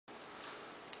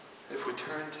If we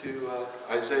turn to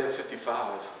Isaiah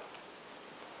 55.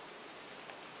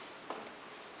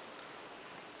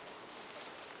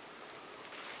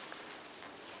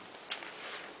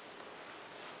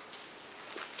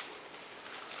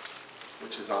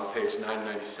 Which is on page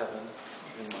 997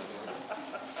 in my Bible.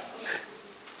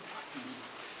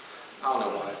 I don't know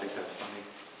why I think that's funny,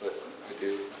 but I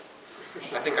do.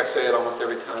 I think I say it almost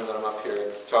every time that I'm up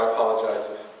here, so I apologize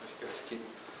if you guys keep...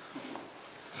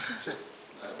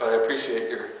 But I appreciate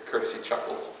your courtesy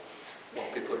chuckles while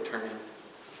people are turning.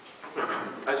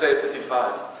 Isaiah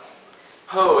 55.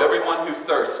 Ho, everyone who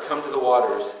thirsts, come to the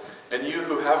waters, and you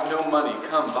who have no money,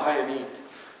 come buy and eat.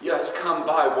 Yes, come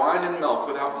buy wine and milk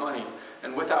without money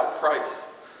and without price.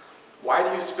 Why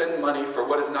do you spend money for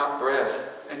what is not bread,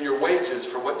 and your wages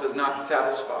for what does not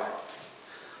satisfy?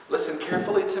 Listen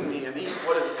carefully to me and eat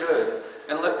what is good,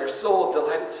 and let your soul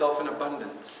delight itself in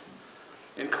abundance.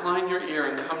 Incline your ear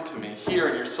and come to me. Hear,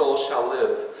 and your soul shall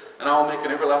live, and I will make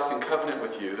an everlasting covenant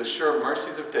with you, the sure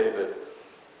mercies of David.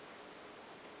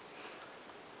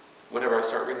 Whenever I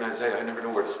start reading Isaiah, I never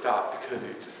know where to stop, because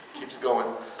it just keeps going.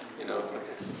 You know, it's like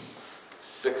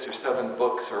 6 or 7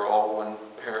 books are all one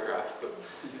paragraph. But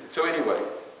so anyway,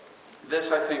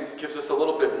 this I think gives us a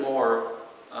little bit more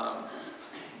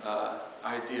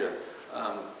idea.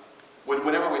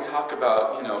 Whenever we talk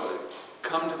about, you know,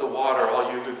 come to the water,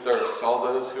 all you who thirst, all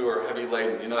those who are heavy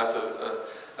laden. You know, that's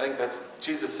I think that's,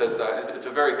 Jesus says that. It's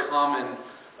a very common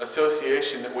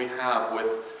association that we have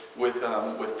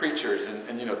with preachers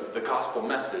and you know, the gospel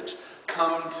message.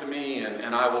 Come to me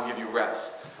and I will give you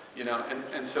rest. You know,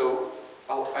 and so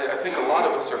I think a lot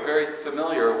of us are very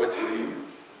familiar with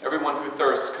everyone who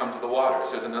thirsts, come to the waters.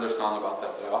 There's another song about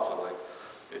that I also like.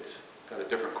 It's got a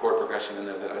different chord progression in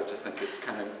there that I just think is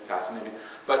kind of fascinating.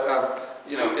 But,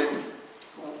 you know,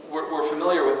 we're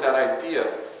familiar with that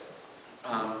idea.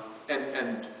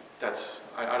 And that's,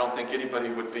 I don't think anybody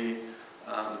would be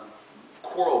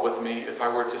quarrel with me if I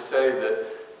were to say that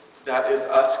that is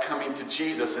us coming to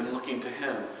Jesus and looking to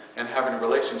Him and having a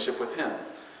relationship with Him.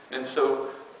 And so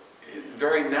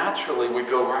very naturally we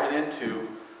go right into,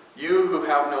 you who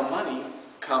have no money,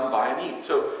 come buy and eat.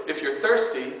 So if you're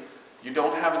thirsty, you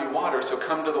don't have any water, so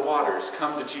come to the waters,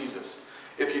 come to Jesus.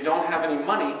 If you don't have any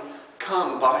money,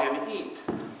 come buy and eat.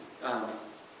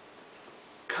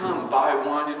 Come buy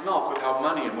wine and milk without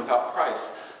money and without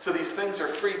price. So these things are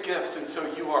free gifts, and so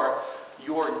you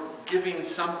are giving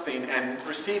something and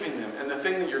receiving them. And the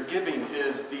thing that you're giving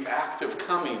is the act of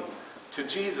coming to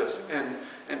Jesus and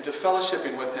to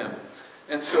fellowshipping with Him.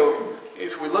 And so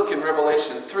if we look in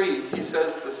Revelation 3, he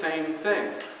says the same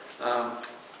thing.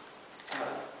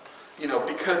 You know,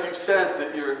 because you said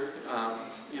that you're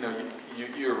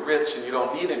rich and you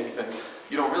don't need anything,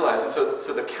 you don't realize. And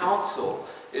so the counsel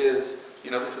is,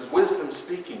 you know, this is wisdom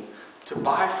speaking, to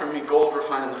buy from me gold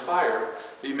refined in the fire,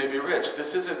 that you may be rich.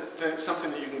 This isn't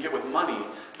something that you can get with money.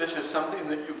 This is something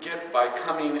that you get by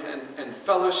coming and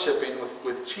fellowshipping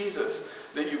with Jesus,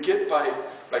 that you get by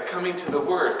coming to the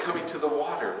Word, coming to the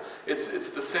water. It's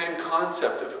the same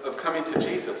concept of coming to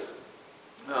Jesus.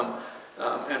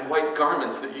 And white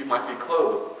garments that you might be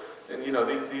clothed. And you know,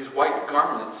 these white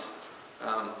garments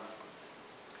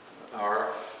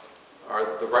are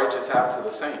the righteous acts of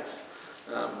the saints.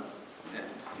 And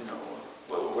you know,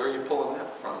 where are you pulling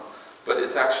that from? But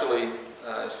it's actually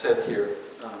said here,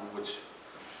 which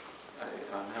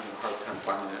I'm having a hard time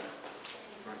finding it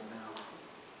right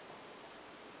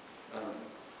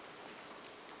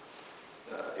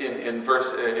now. In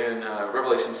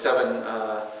Revelation 7.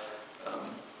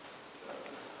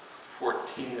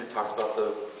 14, it talks about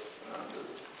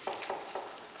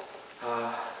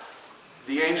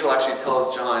the angel actually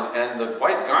tells John, and the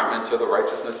white garments are the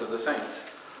righteousness of the saints.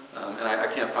 And I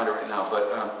can't find it right now,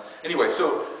 but anyway,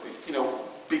 so, you know,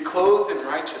 be clothed in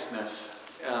righteousness.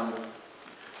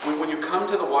 When you come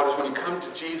to the waters, when you come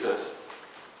to Jesus,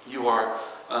 you are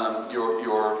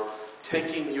you're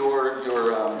taking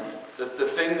the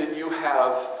thing that you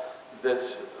have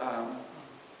that's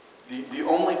the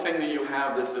only thing that you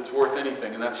have that's worth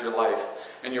anything, and that's your life.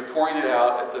 And you're pouring it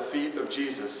out at the feet of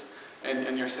Jesus.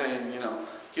 And you're saying, you know,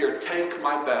 here, take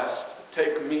my best,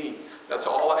 take me. That's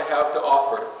all I have to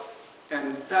offer.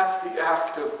 And that's the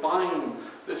act of buying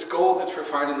this gold that's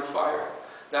refined in the fire.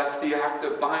 That's the act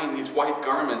of buying these white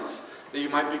garments that you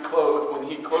might be clothed when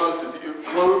He clothes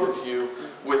you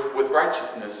with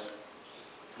righteousness.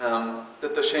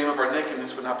 That the shame of our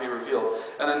nakedness would not be revealed.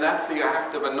 And then that's the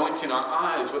act of anointing our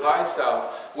eyes with eye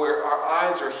salve, where our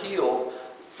eyes are healed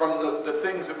from the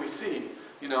things that we see.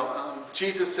 You know,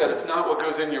 Jesus said it's not what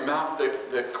goes in your mouth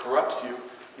that corrupts you,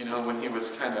 you know, when He was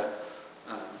kind of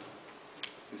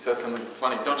he says something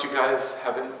funny. Don't you guys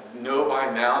know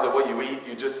by now that what you eat,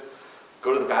 you just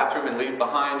go to the bathroom and leave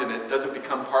behind, and it doesn't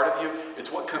become part of you?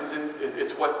 It's what comes in,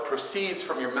 it's what proceeds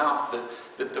from your mouth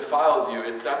that defiles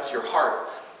you. That's your heart.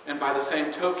 And by the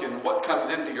same token, what comes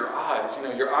into your eyes,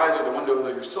 your eyes are the window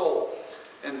of your soul.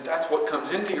 And that's what comes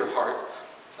into your heart.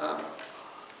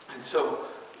 And so,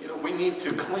 we need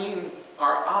to clean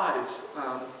our eyes,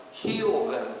 heal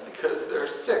them because they're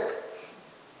sick.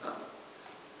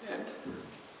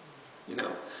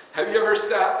 Have you ever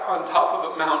sat on top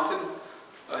of a mountain,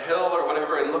 a hill or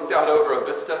whatever, and looked out over a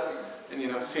vista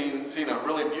and, seen a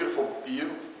really beautiful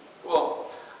view? Well,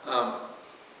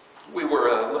 we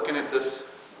were looking at this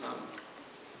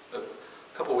a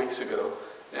couple weeks ago,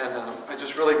 and I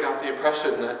just really got the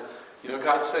impression that,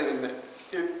 God's saying that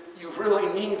you really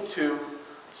need to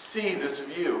see this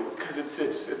view because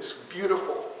it's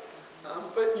beautiful.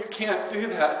 But you can't do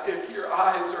that if your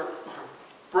eyes are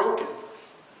broken.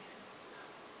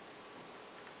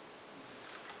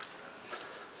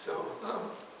 So,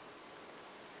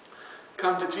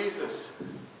 come to Jesus,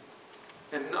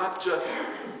 and not just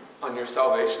on your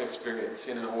salvation experience,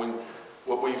 when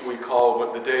what we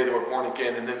call the day that we're born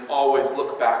again, and then always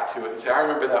look back to it and say, I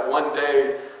remember that one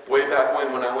day way back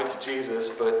when I went to Jesus,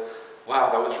 but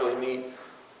wow, that was really neat.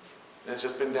 And it's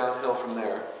just been downhill from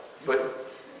there. But,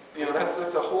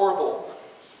 that's a horrible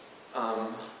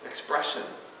expression.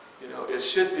 It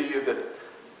should be that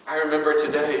I remember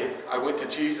today I went to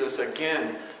Jesus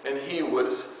again, and He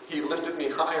lifted me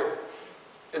higher.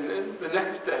 And then the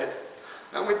next day,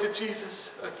 I went to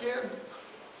Jesus again,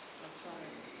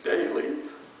 daily.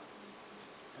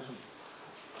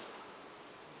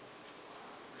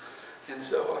 And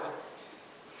so,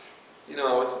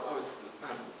 I was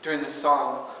during this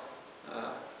song,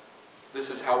 This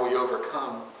Is How We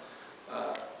Overcome.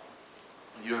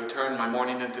 You have turned my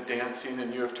mourning into dancing,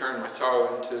 and you have turned my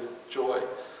sorrow into joy.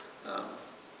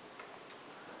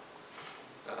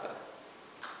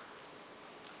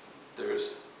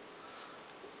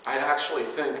 I actually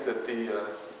think that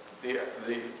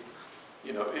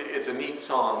it's a neat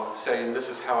song saying this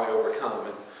is how I overcome,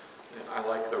 and I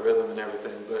like the rhythm and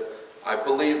everything, but I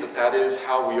believe that is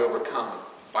how we overcome,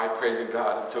 by praising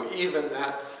God. And so even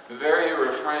that very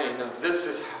refrain of this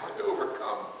is how I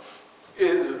overcome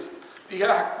is the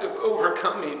act of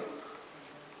overcoming.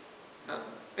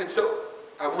 And so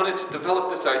I wanted to develop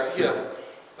this idea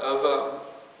of,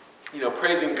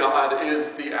 praising God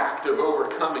is the act of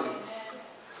overcoming.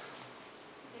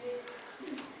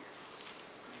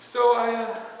 So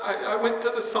I went to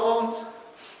the Psalms.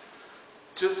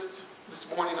 Just this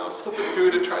morning I was flipping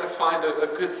through to try to find a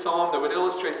good psalm that would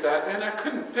illustrate that, and I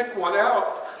couldn't pick one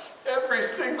out. Every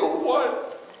single one.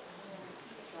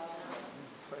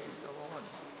 Praise the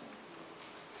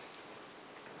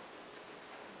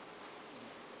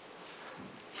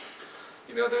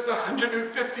Lord. There's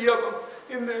 150 of them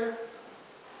in there.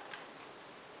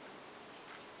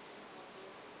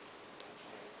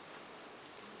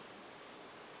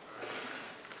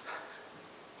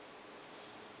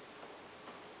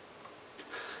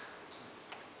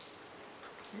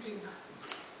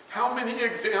 How many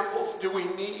examples do we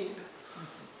need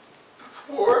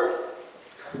before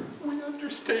we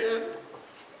understand?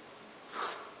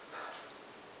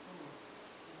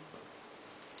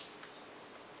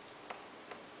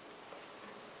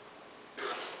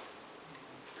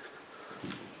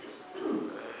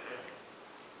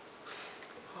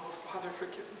 Oh, Father,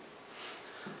 forgive me.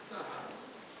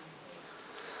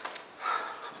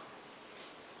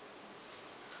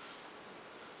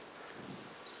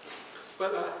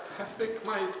 But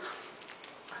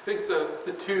I think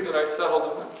the two that I settled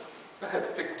on, I had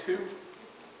to pick two,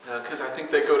 because I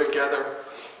think they go together,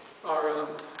 are,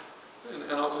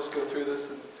 and I'll just go through this,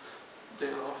 and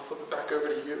Dan, I'll flip it back over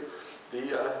to you.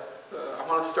 I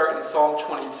want to start in Psalm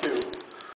 22.